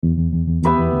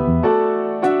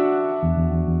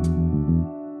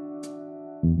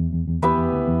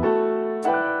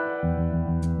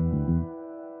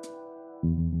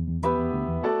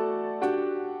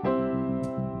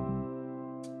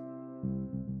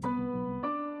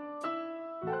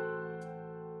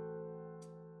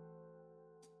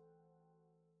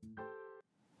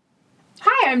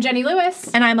I'm Jenny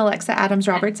Lewis. And I'm Alexa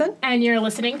Adams-Robertson. And you're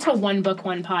listening to One Book,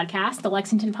 One Podcast, the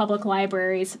Lexington Public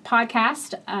Library's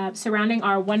podcast surrounding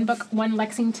our One Book, One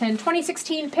Lexington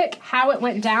 2016 pick, How It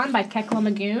Went Down by Kekla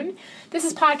Magoon. This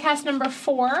is podcast number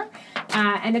 4,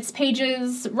 and it's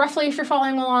pages, roughly if you're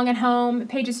following along at home,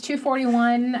 pages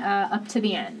 241 up to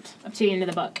the end of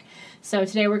the book. So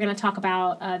today we're going to talk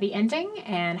about the ending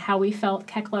and how we felt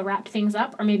Kekla wrapped things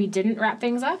up, or maybe didn't wrap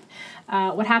things up.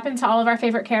 What happened to all of our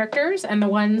favorite characters and the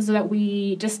ones that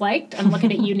we disliked. I'm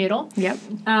looking at you, Noodle. Yep.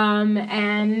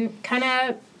 And kind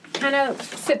of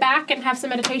sit back and have some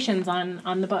meditations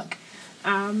on the book.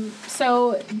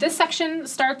 So this section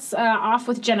starts off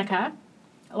with Jenica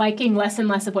liking less and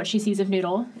less of what she sees of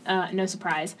Noodle. No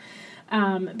surprise.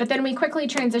 But then we quickly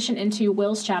transition into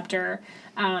Will's chapter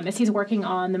as he's working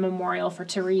on the memorial for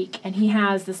Tariq, and he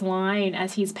has this line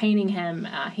as he's painting him.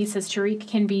 He says, "Tariq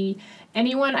can be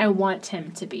anyone I want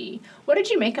him to be." What did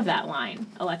you make of that line,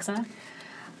 Alexa?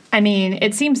 I mean,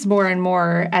 it seems more and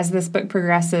more as this book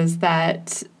progresses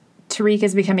that Tariq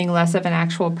is becoming less of an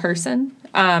actual person,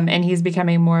 and he's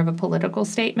becoming more of a political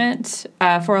statement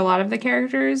for a lot of the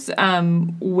characters.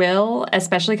 Will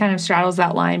especially kind of straddles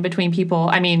that line between people.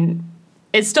 I mean,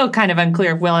 it's still kind of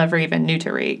unclear if Will ever even knew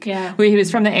Tariq. Yeah. He was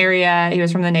from the area. He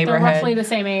was from the neighborhood. They're roughly the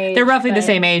same age. The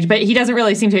same age, but he doesn't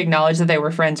really seem to acknowledge that they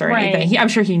were friends or anything. I'm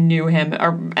sure he knew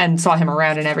him and saw him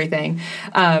around and everything.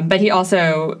 But he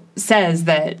also says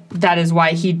that is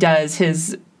why he does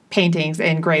his paintings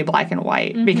in gray, black, and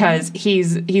white, because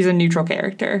he's a neutral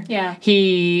character. Yeah.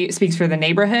 He speaks for the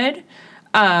neighborhood.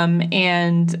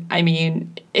 And I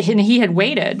mean, he had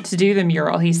waited to do the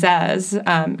mural, he says,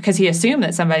 because he assumed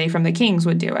that somebody from the Kings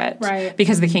would do it. Right.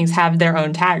 Because the Kings have their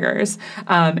own taggers.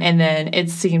 And then it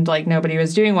seemed like nobody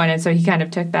was doing one, and so he kind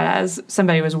of took that as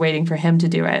somebody was waiting for him to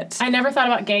do it. I never thought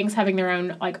about gangs having their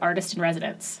own, artist in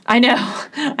residence. I know.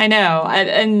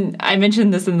 And I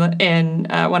mentioned this in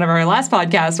one of our last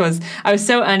podcasts, I was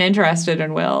so uninterested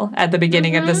in Will at the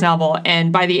beginning of this novel,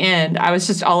 and by the end, I was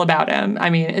just all about him. I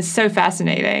mean, it's so fascinating.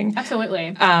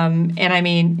 Absolutely. And I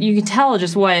mean, you can tell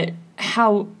just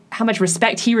how much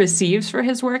respect he receives for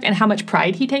his work and how much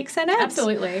pride he takes in it.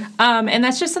 Absolutely. And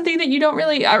that's just something that you don't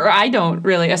really, or I don't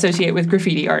really associate with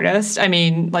graffiti artists. I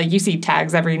mean, you see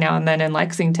tags every now and then in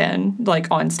Lexington,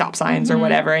 on stop signs or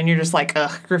whatever, and you're just like,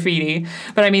 ugh, graffiti.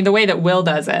 But I mean, the way that Will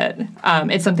does it,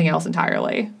 it's something else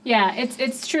entirely. Yeah,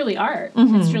 it's truly art.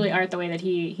 It's truly art the way that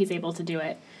he's able to do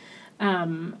it.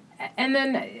 And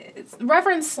then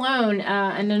Reverend Sloan,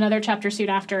 in another chapter soon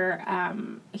after,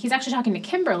 he's actually talking to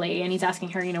Kimberly, and he's asking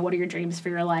her, what are your dreams for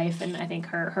your life? And I think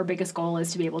her biggest goal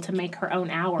is to be able to make her own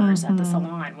hours at the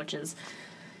salon, which is,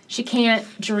 she can't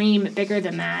dream bigger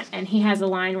than that. And he has a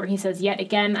line where he says, "Yet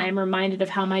again, I am reminded of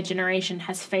how my generation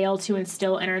has failed to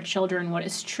instill in our children what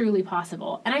is truly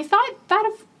possible." And I thought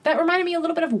that reminded me a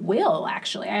little bit of Will,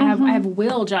 actually. I have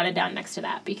Will jotted down next to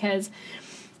that, because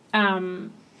I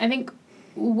think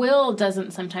Will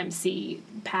doesn't sometimes see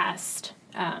past,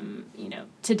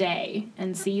 today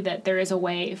and see that there is a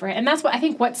way for him. And that's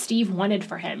what Steve wanted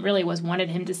for him, really wanted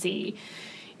him to see.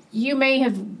 You may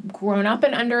have grown up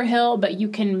in Underhill, but you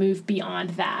can move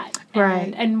beyond that.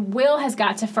 Right. And Will has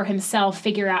got to, for himself,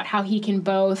 figure out how he can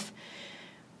both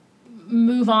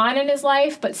move on in his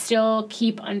life, but still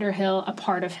keep Underhill a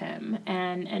part of him,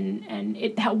 and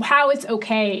how it's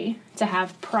okay to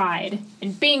have pride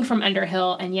in being from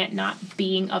Underhill and yet not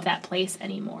being of that place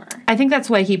anymore. I think that's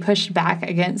why he pushed back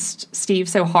against Steve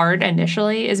so hard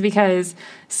initially, is because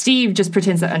Steve just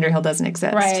pretends that Underhill doesn't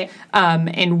exist. Right.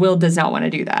 And Will does not want to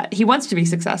do that. He wants to be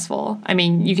successful. I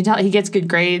mean, you can tell he gets good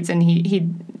grades, and he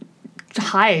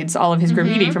hides all of his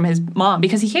graffiti from his mom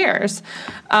because he cares.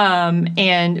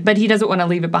 But he doesn't want to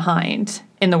leave it behind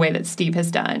in the way that Steve has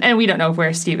done. And we don't know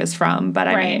where Steve is from, but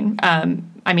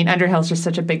I mean, Underhill's just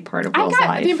such a big part of Will's life. I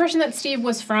got the impression that Steve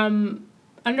was from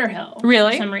Underhill.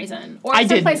 Really? For some reason. Or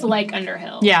someplace like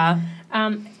Underhill. Yeah.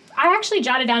 I actually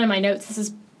jotted down in my notes, this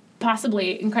is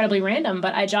possibly incredibly random,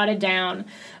 but I jotted down,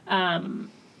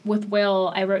 with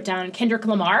Will, I wrote down Kendrick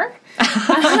Lamar,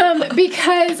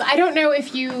 because I don't know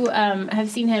if you have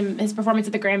seen his performance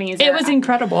at the Grammys. It was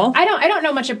incredible. I don't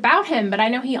know much about him, but I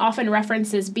know he often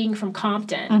references being from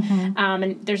Compton.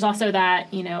 And there's also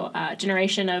that,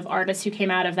 generation of artists who came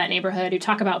out of that neighborhood who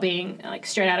talk about being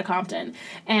straight out of Compton.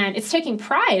 And it's taking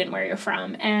pride in where you're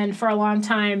from. And for a long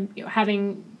time,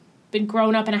 having been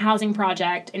grown up in a housing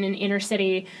project in an inner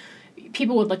city,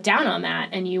 people would look down on that,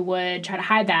 and you would try to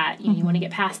hide that. You want to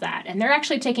get past that. And they're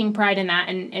actually taking pride in that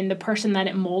and the person that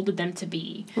it molded them to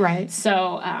be. Right.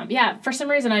 So, for some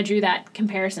reason I drew that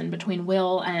comparison between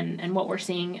Will and what we're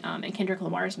seeing in Kendrick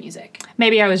Lamar's music.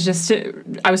 Maybe I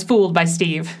was fooled by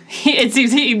Steve. It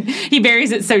seems he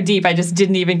buries it so deep, I just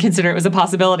didn't even consider it was a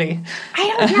possibility.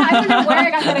 I don't know where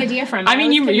I got that idea from. I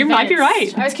mean, you might be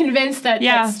right. I was convinced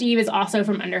that Steve is also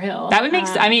from Underhill. That would make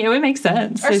it would make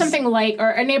sense. Or something or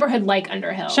a neighborhood like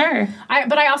Underhill. Sure.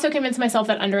 But I also convinced myself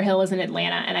that Underhill is in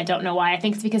Atlanta, and I don't know why. I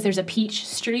think it's because there's a Peach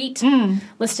Street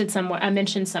listed somewhere,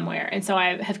 mentioned somewhere, and so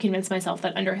I have convinced myself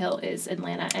that Underhill is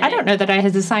Atlanta. And I don't know that I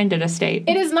had assigned it a state.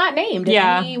 It is not named in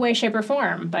any way, shape, or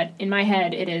form, but in my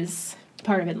head it is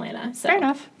part of Atlanta. So fair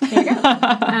enough. There you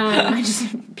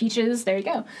go. Peaches, there you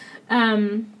go.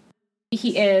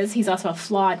 He's also a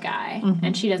flawed guy,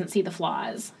 and she doesn't see the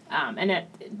flaws. And it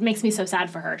makes me so sad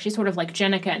for her. She's sort of like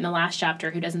Jenica in the last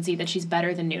chapter, who doesn't see that she's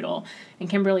better than Noodle. And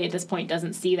Kimberly at this point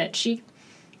doesn't see that she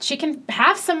can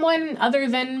have someone other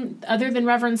than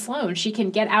Reverend Sloane. She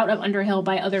can get out of Underhill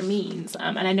by other means.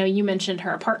 And I know you mentioned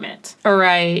her apartment.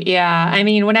 Right, yeah. I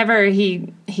mean, whenever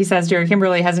he says to her,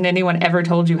 Kimberly, hasn't anyone ever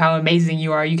told you how amazing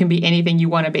you are? You can be anything you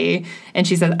want to be. And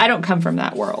she says, I don't come from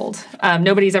that world.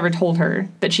 Nobody's ever told her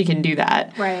that she can do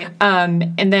that. Right.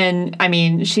 And then, I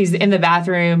mean, she's in the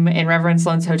bathroom in Reverend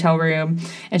Sloane's hotel room,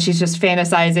 and she's just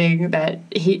fantasizing that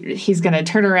he's going to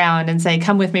turn around and say,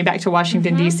 come with me back to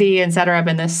Washington, D.C., and set her up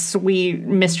in this sweet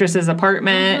mistress's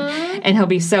apartment, and he'll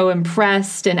be so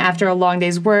impressed, and after a long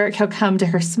day's work he'll come to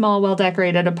her small,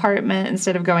 well-decorated apartment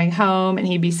instead of going home, and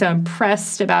he'd be so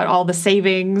impressed about all the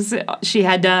savings she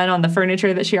had done on the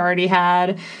furniture that she already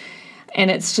had. And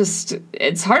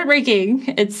it's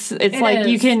heartbreaking. It's like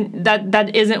you can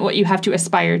that isn't what you have to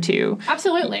aspire to.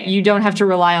 Absolutely. You don't have to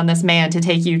rely on this man to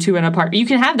take you to an apartment. You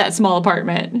can have that small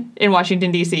apartment in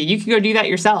Washington, D.C. You can go do that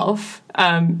yourself.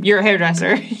 You're a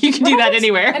hairdresser. You can do that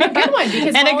anywhere. And a good one,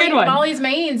 because a good one. Molly's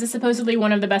Mains is supposedly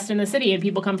one of the best in the city, and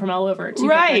people come from all over to get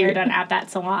their hair done at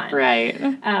that salon. Right.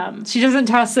 She doesn't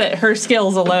trust that her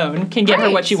skills alone can get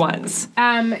her what she wants.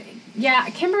 Yeah,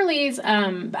 Kimberly's,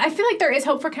 I feel like there is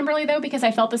hope for Kimberly, though, because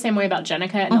I felt the same way about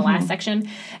Jenica in the last section.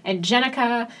 And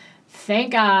Jenica,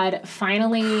 thank God,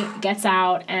 finally gets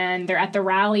out, and they're at the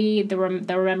rally, the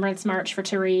Remembrance March for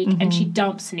Tariq, and she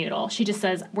dumps Noodle. She just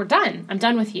says, we're done. I'm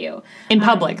done with you. In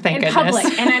public, thank goodness. In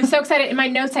public. And I'm so excited. In my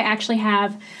notes, I actually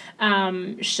have,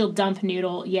 she'll dump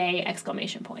Noodle, yay,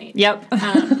 exclamation point. Yep.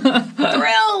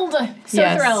 Thrilled!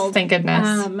 So thrilled. Thank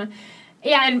goodness.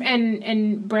 Yeah,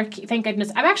 and Brick, thank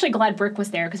goodness. I'm actually glad Brick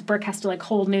was there, because Brick has to,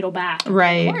 hold Noodle back.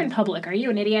 Right. We're in public. Are you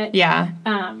an idiot? Yeah.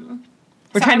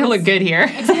 We're trying to look good here.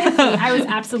 Exactly. I was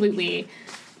absolutely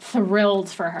thrilled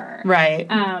for her. Right.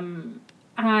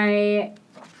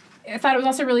 I thought it was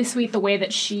also really sweet the way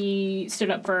that she stood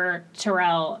up for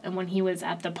Tyrell and when he was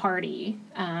at the party,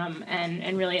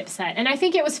 and really upset. And I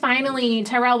think it was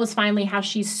Tyrell was finally how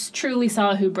she truly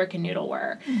saw who Brick and Noodle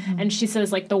were. And she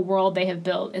says, the world they have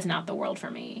built is not the world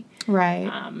for me. Right.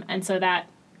 And so that,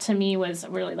 to me, was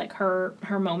really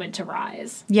her moment to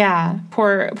rise. Yeah.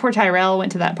 Poor Tyrell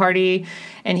went to that party,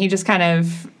 and he just kind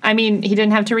of, he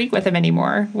didn't have Tariq with him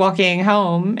anymore walking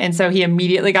home, and so he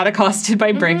immediately got accosted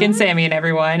by Brick and Sammy and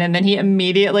everyone, and then he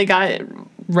immediately got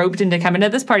roped into coming to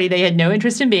this party they had no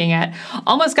interest in being at.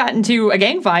 Almost got into a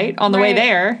gang fight on the way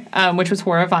there, which was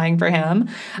horrifying for him.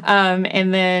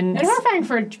 And horrifying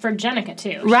for Jenica,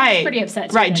 too. She was pretty upset,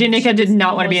 too. Right. Jenica did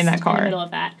not want to be in that car. In the middle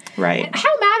of that. Right. And how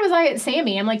mad was I at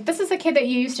Sammy? I'm like, this is a kid that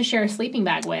you used to share a sleeping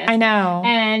bag with. I know.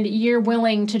 And you're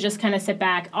willing to just kind of sit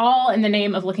back, all in the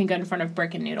name of looking good in front of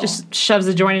Brick and Noodle. Just shoves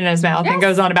a joint in his mouth and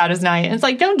goes on about his night. And it's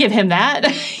like, don't give him that.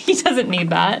 He doesn't need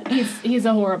that. He's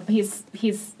a horrible...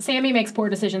 Sammy makes poor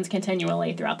decisions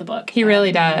continually throughout the book. He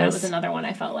really does. That was another one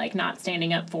I felt like not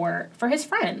standing up for his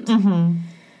friend.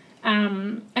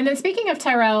 And then speaking of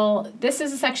Tyrell, this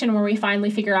is a section where we finally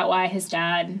figure out why his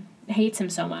dad hates him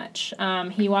so much.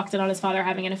 He walked in on his father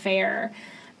having an affair.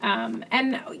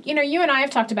 And, you and I have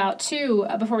talked about, too,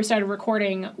 before we started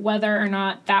recording, whether or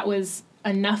not that was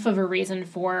enough of a reason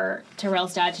for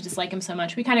Tyrell's dad to dislike him so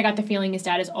much. We kind of got the feeling his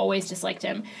dad has always disliked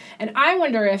him. And I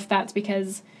wonder if that's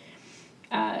because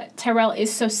Tyrell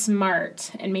is so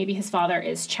smart, and maybe his father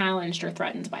is challenged or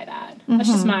threatened by that. That's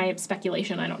just my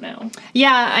speculation. I don't know.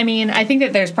 Yeah, I think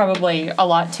that there's probably a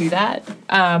lot to that.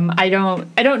 I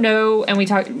don't know, and we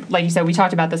talked, like you said, we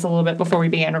talked about this a little bit before we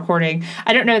began recording.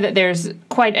 I don't know that there's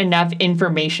quite enough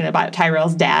information about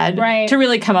Tyrell's dad to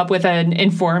really come up with an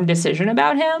informed decision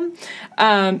about him.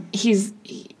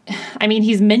 I mean,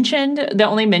 he's mentioned, the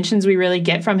only mentions we really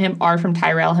get from him are from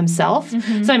Tyrell himself.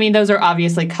 So, I mean, those are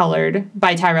obviously colored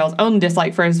by Tyrell's own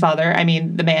dislike for his father. I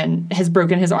mean, the man has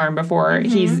broken his arm before.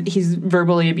 He's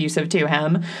verbally abusive to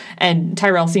him. And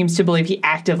Tyrell seems to believe he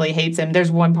actively hates him.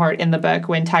 There's one part in the book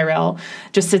when Tyrell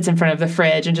just sits in front of the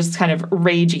fridge and just kind of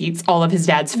rage eats all of his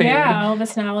dad's food. Yeah, all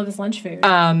of his lunch food.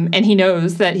 And he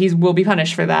knows that he will be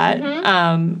punished for that.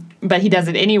 But he does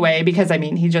it anyway because, I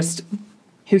mean, he just...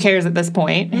 Who cares at this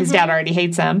point? His dad already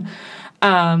hates him.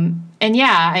 And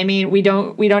yeah, I mean, we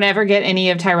don't ever get any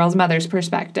of Tyrell's mother's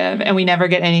perspective, and we never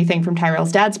get anything from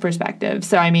Tyrell's dad's perspective.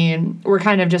 So, I mean, we're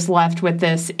kind of just left with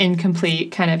this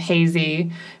incomplete, kind of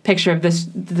hazy picture of this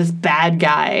bad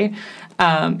guy.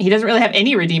 He doesn't really have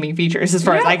any redeeming features as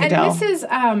far as I can tell.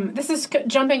 This is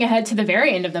jumping ahead to the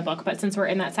very end of the book, but since we're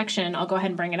in that section, I'll go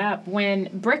ahead and bring it up. When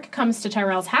Brick comes to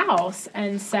Tyrell's house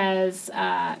and says,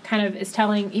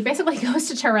 he basically goes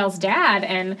to Tyrell's dad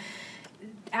and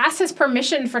asks his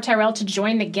permission for Tyrell to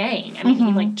join the gang. I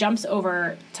mean, he jumps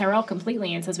over Tyrell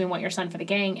completely and says, "We want your son for the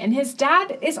gang," and his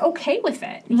dad is okay with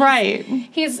it. Right.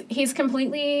 He's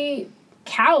completely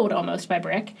cowed almost by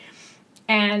Brick,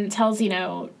 and tells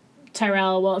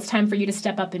Tyrell, "Well, it's time for you to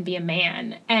step up and be a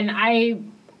man." And I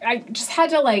just had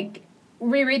to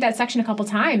reread that section a couple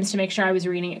times to make sure I was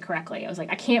reading it correctly. I was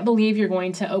like, I can't believe you're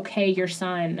going to okay your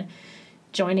son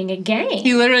joining a gang.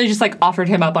 He literally just offered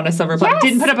him up on a silver plate. Yes.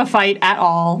 Didn't put up a fight at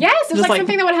all. Yes, it was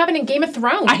something that would happen in Game of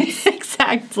Thrones.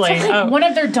 Exactly. So one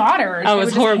of their daughters. Oh, it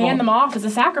was horrible. Just hand them off as a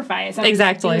sacrifice.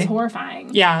 Exactly. It was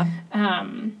horrifying. Yeah.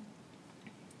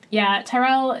 Yeah,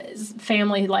 Tyrell's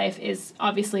family life is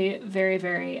obviously very,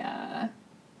 very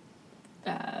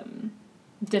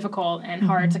difficult and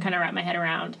hard to kind of wrap my head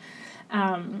around.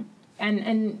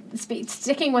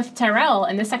 Sticking with Tyrell,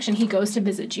 in this section, he goes to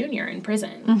visit Junior in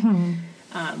prison,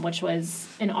 which was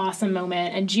an awesome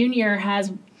moment. And Junior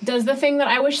does the thing that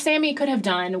I wish Sammy could have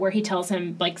done, where he tells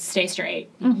him, stay straight.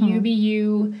 You be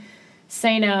you,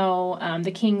 say no.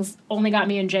 The Kings only got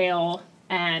me in jail.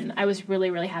 And I was really,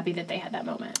 really happy that they had that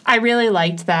moment. I really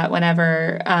liked that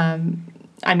whenever,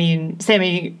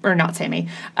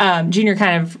 Junior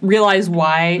kind of realized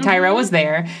why Tyrell was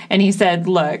there. And he said,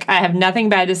 "Look, I have nothing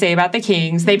bad to say about the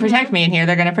Kings. They protect me in here.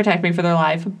 They're going to protect me for their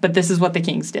life. But this is what the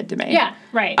Kings did to me." Yeah,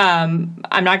 right. I'm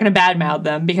not going to badmouth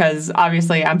them because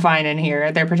obviously I'm fine in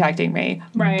here. They're protecting me.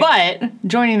 Right. But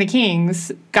joining the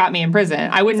Kings got me in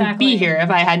prison. I wouldn't be here if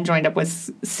I hadn't joined up with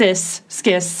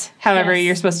Skis, however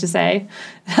you're supposed to say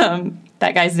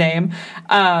that guy's name.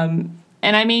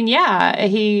 And I mean, yeah,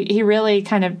 he really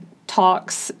kind of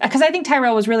talks, because I think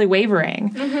Tyrell was really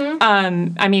wavering.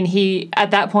 I mean,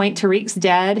 at that point, Tariq's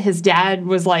dead. His dad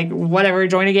was like, whatever,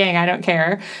 join a gang, I don't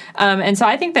care. And so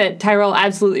I think that Tyrell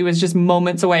absolutely was just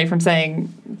moments away from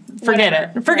saying, forget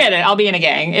it, I'll be in a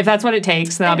gang. If that's what it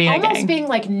takes, then I'll be in a gang. Almost being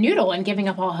like Noodle and giving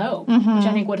up all hope, which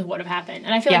I think would have happened.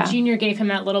 And I feel like Junior gave him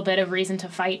that little bit of reason to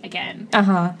fight again.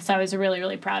 So I was really,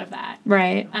 really proud of that.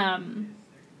 Right.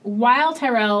 While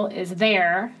Tyrell is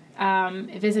there,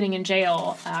 visiting in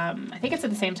jail, I think it's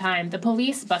at the same time, the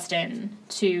police bust in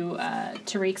to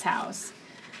Tariq's house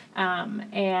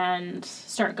and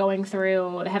start going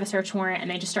through. They have a search warrant,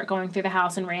 and they just start going through the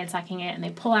house and ransacking it, and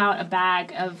they pull out a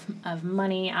bag of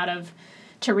money out of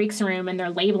Tariq's room, and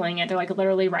they're labeling it. They're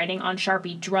literally writing on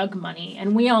Sharpie, drug money.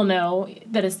 And we all know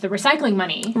that it's the recycling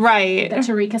money that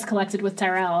Tariq has collected with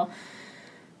Tyrell.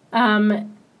 And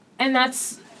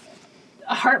that's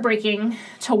heartbreaking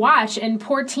to watch, and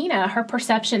poor Tina, her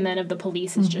perception then of the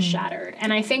police is just shattered.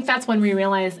 And I think that's when we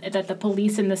realize that the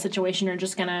police in this situation are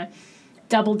just going to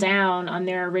double down on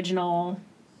their original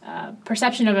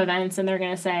perception of events, and they're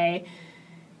going to say,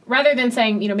 rather than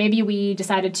saying, maybe we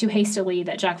decided too hastily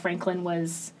that Jack Franklin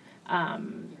was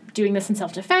doing this in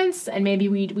self-defense, and maybe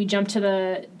we jumped to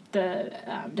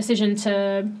the decision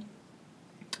to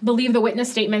believe the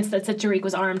witness statements that said Tariq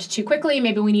was armed too quickly,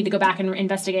 maybe we need to go back and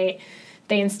investigate.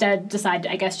 They instead decide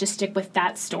to, I guess, just stick with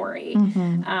that story,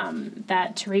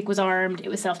 that Tariq was armed, it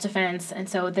was self-defense, and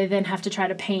so they then have to try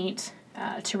to paint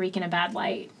Tariq in a bad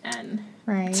light. And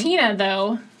Tina,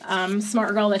 though,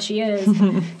 smart girl that she is,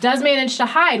 does manage to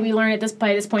hide. We learn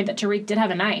by this point that Tariq did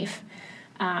have a knife.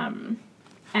 And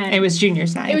it was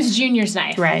Junior's knife. It was Junior's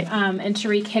knife. Right. And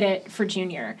Tariq hid it for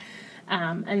Junior.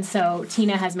 And so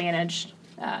Tina has managed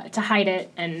to hide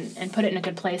it and put it in a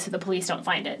good place so the police don't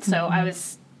find it. So I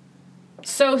was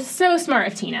so smart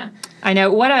of Tina. I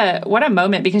know. What a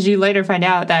moment, because you later find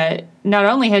out that not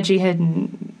only had she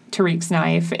hidden Tariq's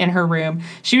knife in her room.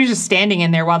 She was just standing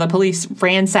in there while the police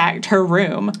ransacked her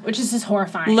room. Which is just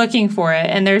horrifying. Looking for it.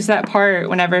 And there's that part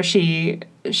whenever she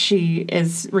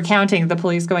is recounting the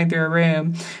police going through her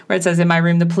room where it says, in my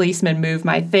room, the policemen move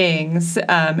my things.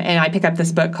 And I pick up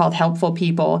this book called Helpful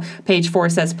People. Page 4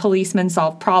 says, policemen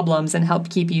solve problems and help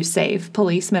keep you safe.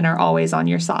 Policemen are always on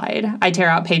your side. I tear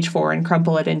out page 4 and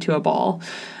crumple it into a ball.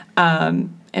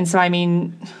 And so, I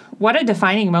mean, what a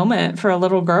defining moment for a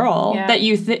little girl that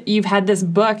you've had this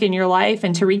book in your life,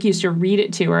 and Tariq used to read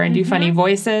it to her and do funny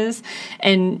voices,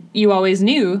 and you always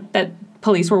knew that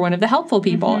police were one of the helpful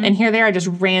people, and here they are just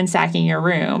ransacking your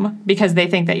room because they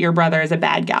think that your brother is a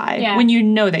bad guy when you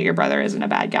know that your brother isn't a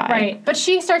bad guy. Right, but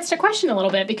she starts to question a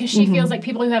little bit because she feels like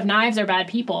people who have knives are bad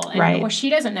people, and, or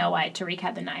she doesn't know why Tariq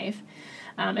had the knife.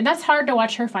 And that's hard to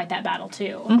watch her fight that battle,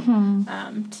 too,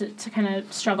 to kind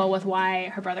of struggle with why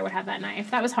her brother would have that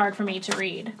knife. That was hard for me to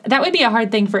read. That would be a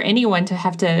hard thing for anyone to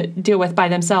have to deal with by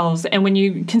themselves. And when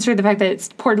you consider the fact that it's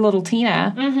poor little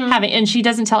Tina having, and she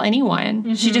doesn't tell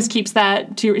anyone. She just keeps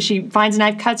that she finds a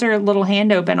knife, cuts her little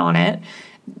hand open on it,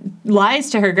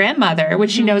 lies to her grandmother, which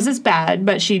she knows is bad,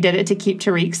 but she did it to keep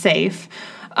Tariq safe.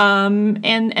 And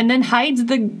then hides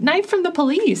the knife from the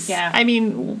police. Yeah. I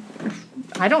mean,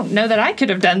 I don't know that I could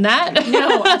have done that.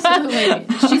 No,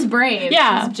 absolutely. She's brave.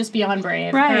 Yeah. She's just beyond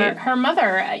brave. Right. Her mother,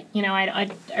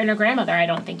 and her grandmother, I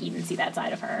don't think even see that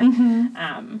side of her.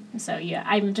 So, yeah,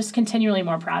 I'm just continually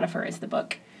more proud of her as the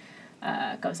book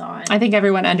goes on. I think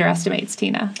everyone underestimates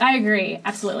Tina. I agree.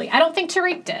 Absolutely. I don't think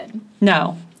Tariq did.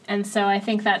 No. And so I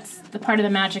think that's the part of the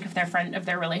magic of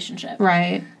their relationship.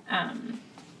 Right.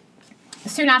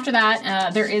 Soon after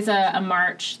that, there is a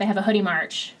march. They have a hoodie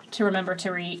march to remember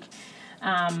Tariq.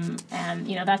 And,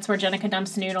 that's where Jenica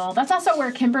dumps Noodle. That's also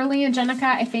where Kimberly and Jenica,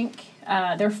 I think,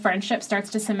 their friendship starts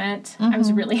to cement. I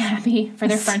was really happy for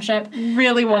their friendship.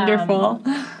 Really wonderful.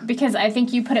 Because I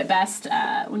think you put it best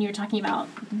when you were talking about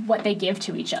what they give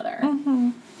to each other.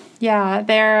 Yeah,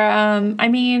 they're,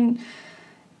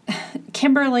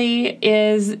 Kimberly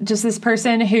is just this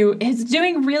person who is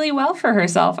doing really well for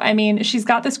herself. I mean, she's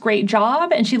got this great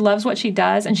job, and she loves what she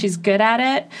does, and she's good at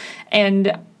it.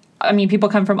 And people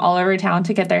come from all over town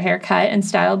to get their hair cut and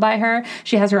styled by her.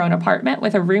 She has her own apartment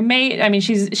with a roommate. I mean,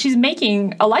 she's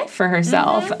making a life for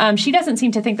herself. She doesn't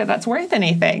seem to think that that's worth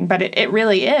anything, but it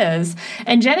really is.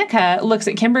 And Jenica looks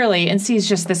at Kimberly and sees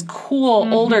just this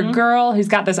cool older girl who's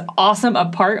got this awesome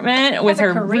apartment with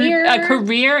her career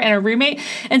and a roommate.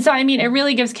 And so, it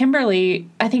really gives Kimberly,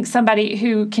 I think, somebody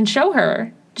who can show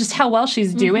her just how well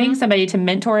she's doing, somebody to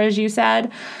mentor, as you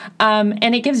said.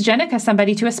 And it gives Jenica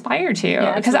somebody to aspire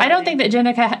to. Because I don't think that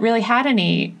Jenica really had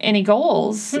any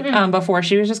goals before.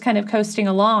 She was just kind of coasting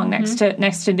along next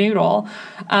to Noodle.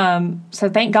 So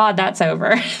thank God that's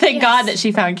over. Thank God that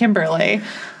she found Kimberly.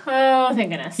 Oh,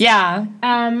 thank goodness. Yeah.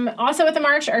 Also at the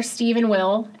march are Steve and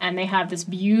Will, and they have this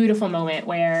beautiful moment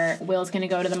where Will's going to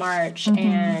go to the march,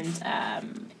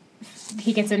 and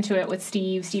he gets into it with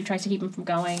Steve. Steve tries to keep him from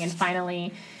going, and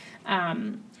finally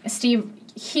Steve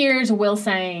hears Will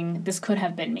saying, "This could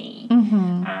have been me."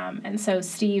 And so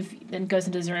Steve then goes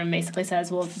into his room and basically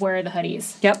says, "Well, where are the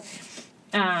hoodies?" Yep.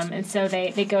 And so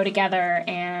they go together,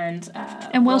 and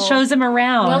Will shows him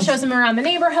around. Will shows him around the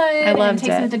neighborhood. I loved and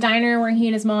takes him it. to the diner where he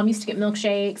and his mom used to get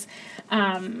milkshakes.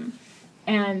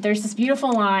 And there's this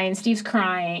beautiful line. Steve's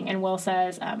crying, and Will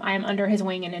says, "I am under his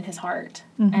wing and in his heart."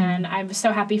 And I'm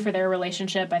so happy for their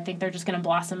relationship. I think they're just going to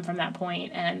blossom from that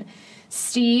point. And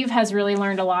Steve has really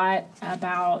learned a lot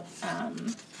about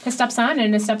his stepson,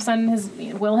 and his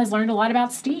stepson Will has learned a lot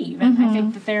about Steve. And I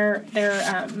think that they're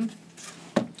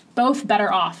both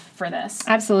better off for this.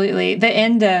 Absolutely. The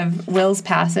end of Will's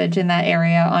passage in that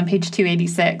area on page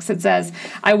 286, it says,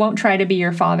 "I won't try to be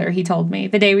your father," he told me,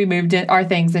 "the day we moved our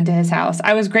things into his house.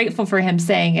 I was grateful for him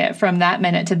saying it from that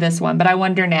minute to this one, but I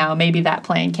wonder now, maybe that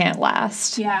plan can't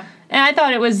last." Yeah. And I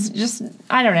thought it was just,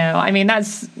 I don't know.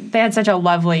 They had such a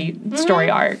lovely story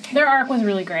arc. Their arc was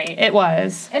really great. It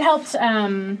was. It helped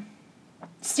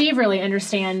Steve really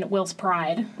understand Will's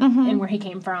pride and where he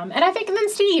came from. And I think then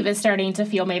Steve is starting to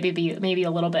feel maybe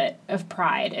a little bit of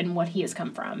pride in what he has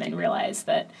come from, and realize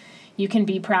that you can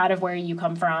be proud of where you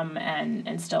come from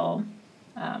and still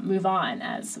move on,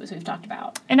 as we've talked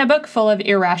about. In a book full of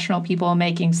irrational people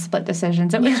making split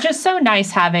decisions, it was just so nice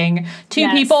having two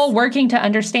people working to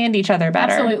understand each other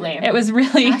better. Absolutely. It was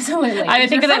really... Absolutely. I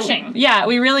think refreshing. That,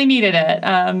 we really needed it.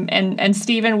 And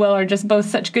Steve and Will are just both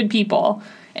such good people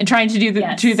and trying to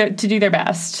do their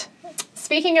best.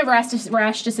 Speaking of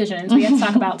rash decisions, we have to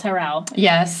talk about Tyrell.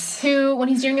 Yes. Who, when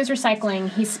he's doing his recycling,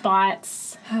 he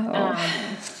spots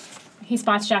he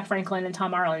spots Jack Franklin in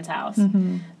Tom Arlen's house.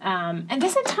 And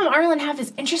doesn't Tom Arlen have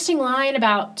this interesting line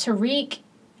about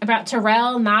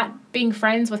Tyrell not being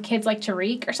friends with kids like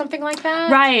Tariq or something like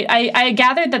that? Right. I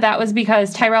gathered that was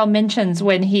because Tyrell mentions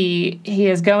when he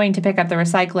is going to pick up the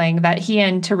recycling that he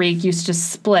and Tariq used to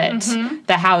split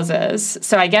the houses.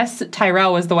 So I guess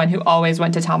Tyrell was the one who always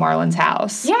went to Tom Arlen's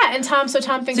house. Yeah, and Tom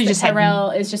thinks that Tyrell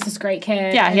is just this great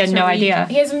kid. Yeah, he had no idea.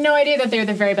 He has no idea that they're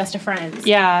the very best of friends.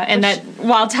 Yeah, and that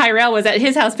while Tyrell was at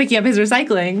his house picking up his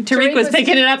recycling, Tariq was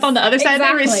picking it up on the other side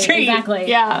of the street. Exactly.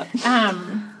 Yeah.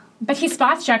 But he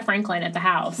spots Jack Franklin at the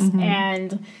house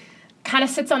and kind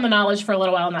of sits on the knowledge for a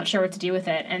little while, not sure what to do with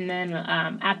it. And then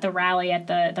at the rally,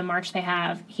 at the march they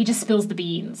have, he just spills the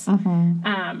beans.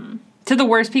 To the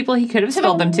worst people he could have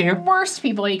spilled them to. Worst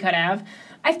people he could have.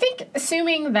 I think,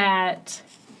 assuming that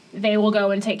they will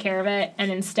go and take care of it,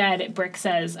 and instead Brick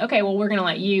says, okay, well, we're going to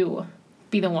let you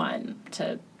be the one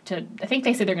to I think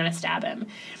they say they're going to stab him.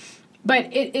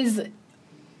 But it is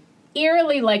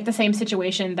eerily like the same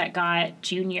situation that got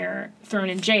Junior thrown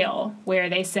in jail, where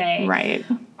they say, right,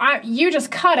 you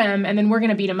just cut him and then we're going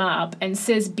to beat him up, and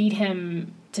Sis beat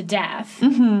him to death.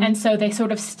 And so they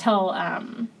sort of tell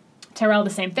Tyrell the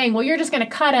same thing. Well, you're just going to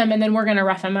cut him and then we're going to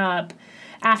rough him up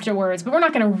afterwards, but we're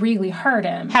not going to really hurt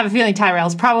him. Have a feeling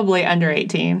Tyrell's probably under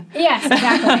 18. Yes,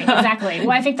 exactly.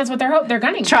 Well, I think that's what they're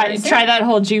gunning. Try that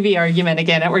whole juvie argument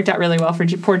again. It worked out really well for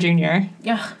poor Junior.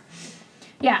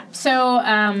 Yeah, so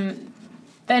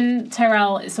then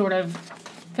Tyrell sort of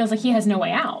feels like he has no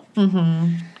way out.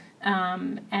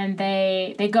 And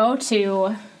they go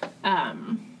to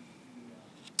Tom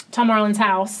Arlen's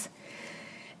house,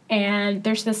 and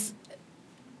there's this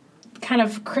kind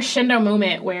of crescendo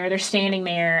moment where they're standing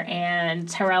there, and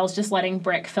Tyrell's just letting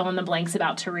Brick fill in the blanks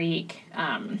about Tariq.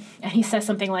 And he says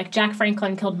something like, Jack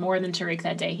Franklin killed more than Tariq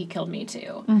that day. He killed me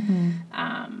too.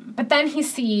 But then he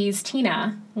sees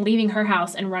Tina leaving her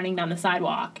house and running down the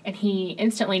sidewalk, and he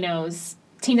instantly knows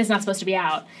Tina's not supposed to be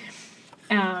out,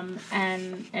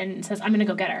 and says, I'm going to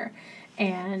go get her.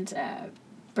 And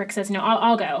Brick says, no,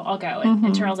 I'll go.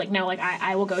 And Tyrell's like, no,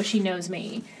 I will go. She knows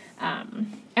me.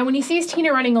 And when he sees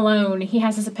Tina running alone, he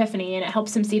has this epiphany, and it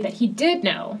helps him see that he did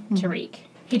know Tariq.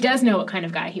 He does know what kind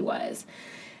of guy he was.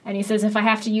 And he says, if I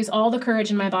have to use all the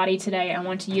courage in my body today, I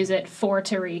want to use it for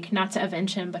Tariq, not to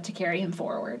avenge him, but to carry him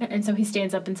forward. And so he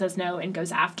stands up and says no and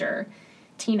goes after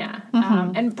Tina.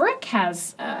 And Brick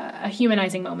has a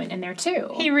humanizing moment in there,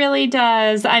 too. He really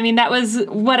does. I mean, that was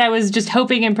what I was just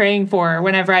hoping and praying for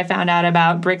whenever I found out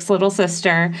about Brick's little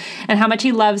sister and how much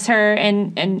he loves her.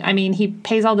 And I mean, he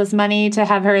pays all this money to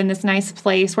have her in this nice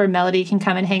place where Melody can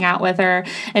come and hang out with her.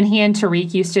 And he and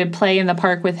Tariq used to play in the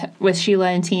park with Sheila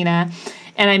and Tina.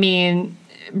 And I mean,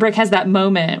 Brick has that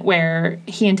moment where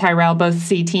he and Tyrell both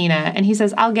see Tina, and he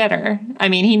says, I'll get her. I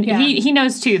mean, he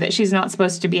knows, too, that she's not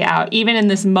supposed to be out, even in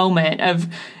this moment of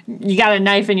you got a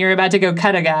knife and you're about to go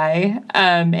cut a guy,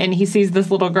 and he sees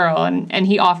this little girl, and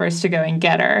he offers to go and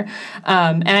get her.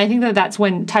 And I think that's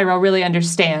when Tyrell really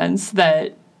understands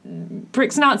that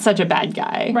Brick's not such a bad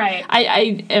guy. Right.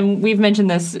 And we've mentioned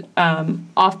this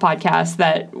off podcast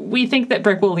that we think that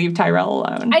Brick will leave Tyrell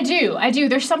alone. I do.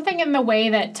 There's something in the way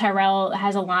that Tyrell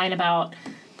has a line about,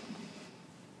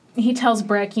 he tells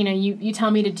Brick, you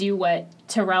tell me to do what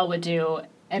Tyrell would do,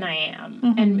 and I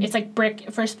am. And it's like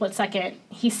Brick, for a split second,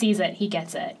 he sees it, he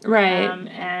gets it. Right.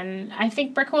 And I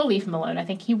think Brick will leave him alone. I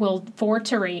think he will, for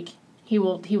Tariq, he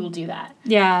will do that.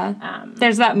 Yeah.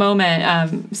 There's that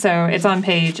moment. So it's on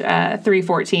page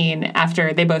 314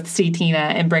 after they both see Tina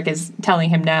and Brick is telling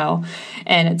him no.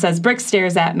 And it says, Brick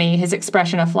stares at me, his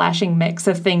expression a flashing mix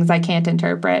of things I can't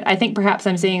interpret. I think perhaps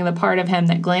I'm seeing the part of him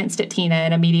that glanced at Tina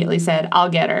and immediately said, I'll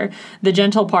get her. The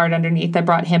gentle part underneath that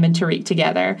brought him and Tariq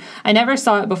together. I never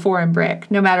saw it before in Brick,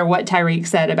 no matter what Tariq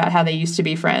said about how they used to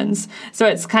be friends. So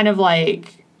it's kind of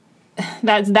like,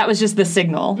 that was just the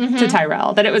signal to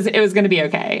Tyrell that it was going to be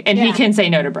okay, and he can say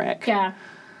no to Brick. Yeah,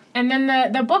 and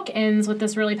then the book ends with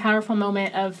this really powerful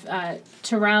moment of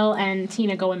Tyrell and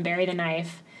Tina go and bury the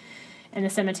knife in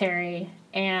the cemetery,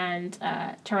 and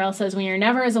Tyrell says, "We are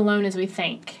never as alone as we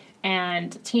think."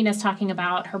 And Tina's talking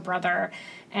about her brother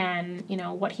and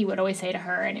what he would always say to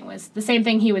her, and it was the same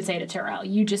thing he would say to Tyrell: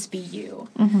 "You just be you."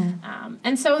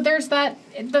 And so there's that.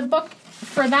 The book,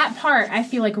 for that part, I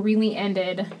feel like really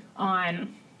ended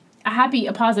on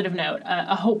a positive note,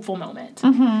 a hopeful moment.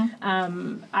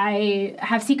 I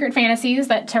have secret fantasies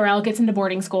that Tyrell gets into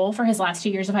boarding school for his last 2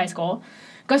 years of high school,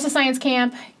 goes to science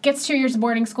camp, gets 2 years of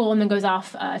boarding school, and then goes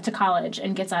off to college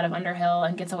and gets out of Underhill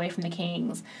and gets away from the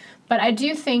Kings. But I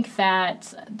do think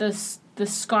that the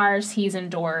scars he's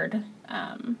endured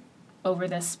over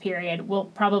this period will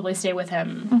probably stay with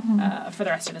him for the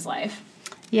rest of his life.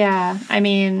 Yeah, I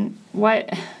mean,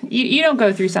 what you don't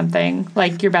go through something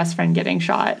like your best friend getting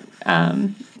shot,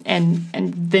 and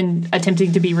then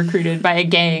attempting to be recruited by a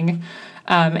gang,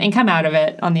 and come out of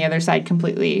it on the other side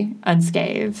completely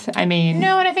unscathed. I mean,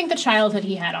 no, and I think the childhood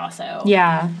he had also.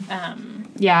 Yeah.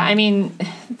 Yeah, I mean,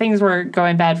 things were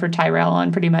going bad for Tyrell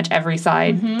on pretty much every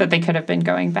side that they could have been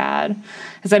going bad.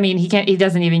 Because I mean, he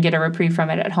doesn't even get a reprieve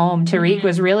from it at home. Tariq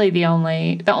was really the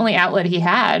only outlet he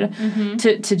had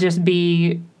to just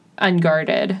be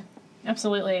unguarded.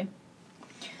 Absolutely.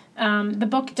 The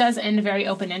book does end very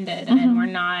open-ended,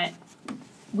 and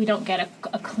we don't get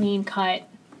a clean-cut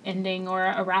ending or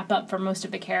a wrap-up for most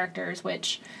of the characters,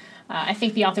 which I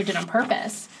think the author did on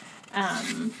purpose.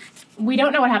 We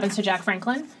don't know what happens to Jack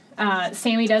Franklin.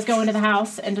 Sammy does go into the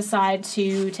house and decide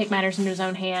to take matters into his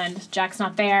own hand. Jack's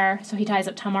not there, so he ties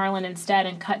up Tom Arlen instead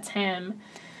and cuts him.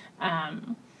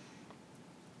 And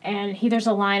there's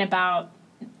a line about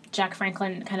Jack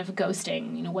Franklin kind of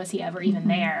ghosting. Was he ever even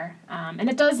there?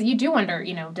 And you do wonder,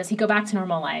 does he go back to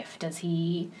normal life? Does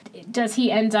he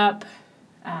end up...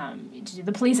 do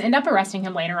the police end up arresting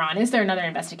him later on? Is there another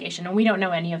investigation? And we don't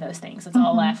know any of those things. It's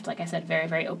all left, like I said, very,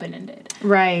 very open-ended.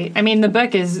 Right. I mean, the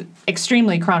book is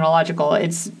extremely chronological.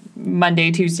 It's Monday,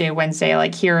 Tuesday, Wednesday.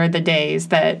 Like, here are the days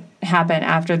that happen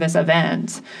after this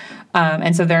event.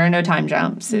 And so there are no time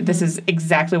jumps. This is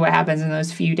exactly what happens in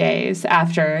those few days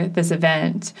after this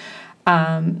event.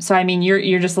 So, I mean,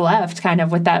 you're just left kind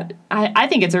of with that. I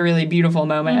think it's a really beautiful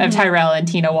moment of Tyrell and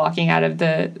Tina walking out of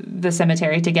the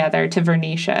cemetery together to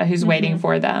Vernisha, who's waiting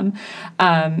for them.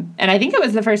 And I think it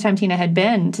was the first time Tina had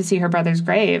been to see her brother's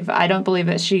grave. I don't believe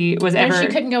that she was ever... she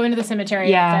couldn't go into the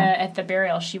cemetery at the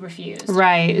burial. She refused.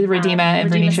 Right. Redima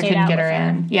and Vernisha couldn't get her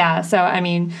in. Yeah. So, I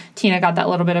mean, Tina got that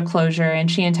little bit of closure,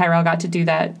 and she and Tyrell got to do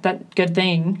that good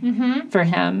thing for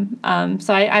him.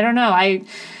 So, I don't know.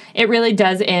 It really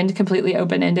does end completely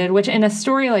open-ended, which in a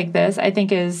story like this, I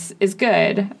think is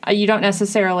good. You don't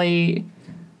necessarily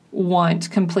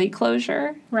want complete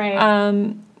closure.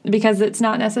 Right. Because it's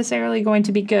not necessarily going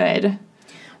to be good.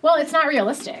 Well, it's not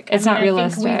realistic. It's not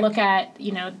realistic. I think we look at,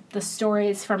 the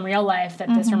stories from real life that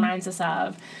this reminds us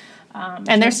of.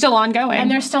 And they're still ongoing.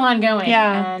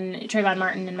 Yeah. And Trayvon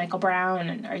Martin and Michael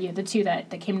Brown are the two that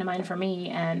came to mind for me.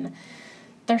 And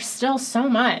there's still so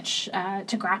much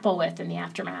to grapple with in the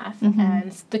aftermath.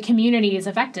 And the communities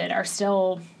affected are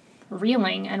still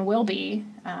reeling and will be.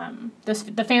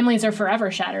 The families are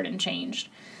forever shattered and changed.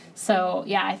 So,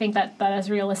 yeah, I think that is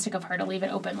realistic of her to leave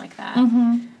it open like that.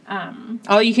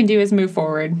 All you can do is move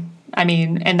forward. I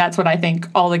mean, and that's what I think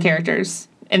all the characters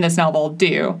in this novel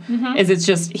do, is it's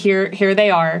just here they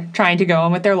are trying to go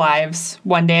on with their lives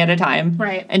one day at a time.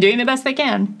 Right. And doing the best they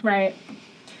can. Right.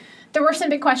 There were some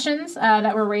big questions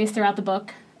that were raised throughout the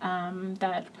book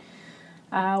that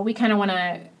we kind of want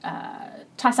to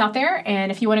toss out there. And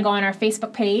if you want to go on our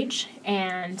Facebook page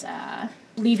and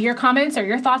leave your comments or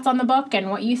your thoughts on the book and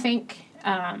what you think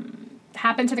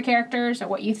happened to the characters or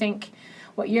what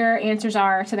your answers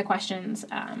are to the questions.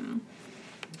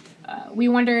 We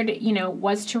wondered,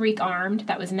 was Tariq armed?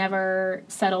 That was never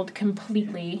settled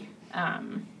completely.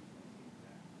 And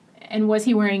was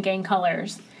he wearing gang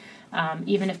colors?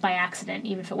 Even if by accident,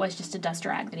 even if it was just a dust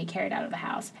rag that he carried out of the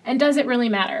house. And does it really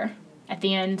matter at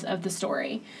the end of the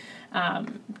story?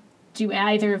 Do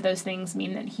either of those things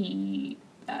mean that he...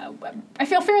 I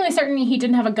feel fairly certain he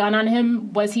didn't have a gun on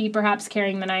him. Was he perhaps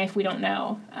carrying the knife? We don't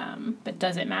know. But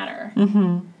does it matter?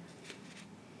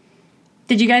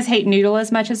 Did you guys hate Noodle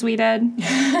as much as we did?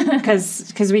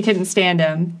 Because we couldn't stand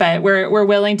him. But we're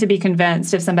willing to be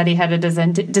convinced if somebody had a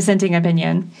dissenting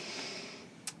opinion.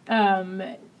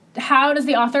 How does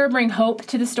the author bring hope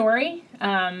to the story?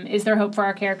 Is there hope for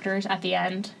our characters at the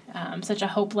end? Such a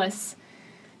hopeless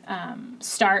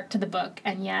start to the book,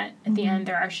 and yet at the end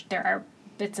there are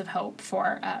bits of hope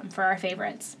for our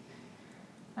favorites.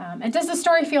 And does the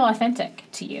story feel authentic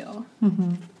to you?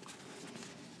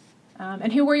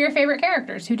 And who were your favorite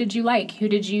characters? Who did you like? Who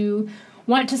did you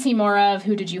want to see more of?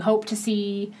 Who did you hope to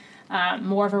see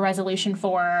more of a resolution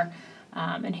for?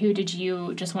 And who did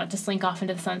you just want to slink off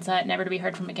into the sunset, never to be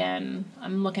heard from again?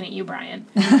 I'm looking at you, Brian.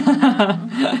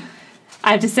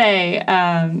 I have to say,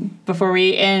 before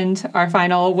we end our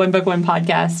final One Book One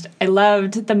podcast, I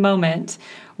loved the moment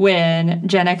when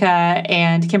Jenica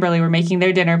and Kimberly were making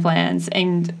their dinner plans,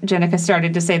 and Jenica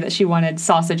started to say that she wanted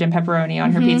sausage and pepperoni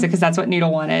on her pizza because that's what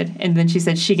Noodle wanted. And then she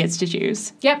said she gets to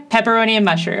choose. Yep. Pepperoni and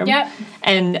mushroom. Yep.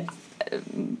 And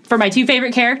for my two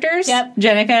favorite characters,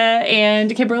 Jenica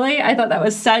and Kimberly. I thought that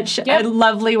was such a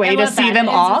lovely way to see them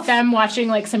off. Them watching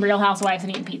like some Real Housewives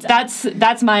and eating pizza.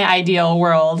 That's my ideal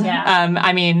world. Yeah.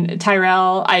 I mean,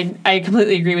 Tyrell, I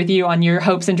completely agree with you on your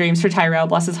hopes and dreams for Tyrell,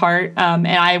 bless his heart. And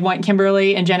I want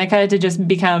Kimberly and Jenica to just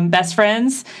become best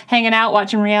friends, hanging out,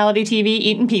 watching reality TV,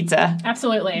 eating pizza.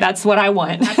 Absolutely. That's what I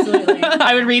want. Absolutely.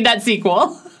 I would read that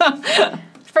sequel.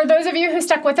 For those of you who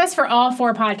stuck with us for all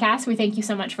 4 podcasts, we thank you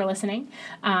so much for listening.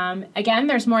 Again,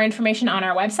 there's more information on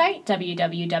our website,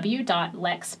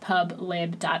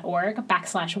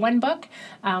 www.lexpublib.org/onebook.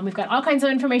 We've got all kinds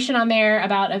of information on there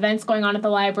about events going on at the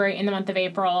library in the month of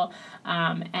April.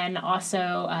 And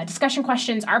also discussion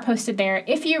questions are posted there.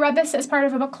 If you read this as part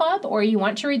of a book club or you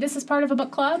want to read this as part of a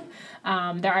book club,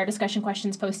 there are discussion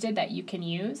questions posted that you can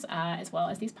use as well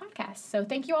as these podcasts. So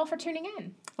thank you all for tuning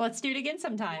in. Let's do it again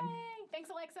sometime. Yay. Thanks,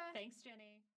 Alexa. Thanks,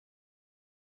 Jenny.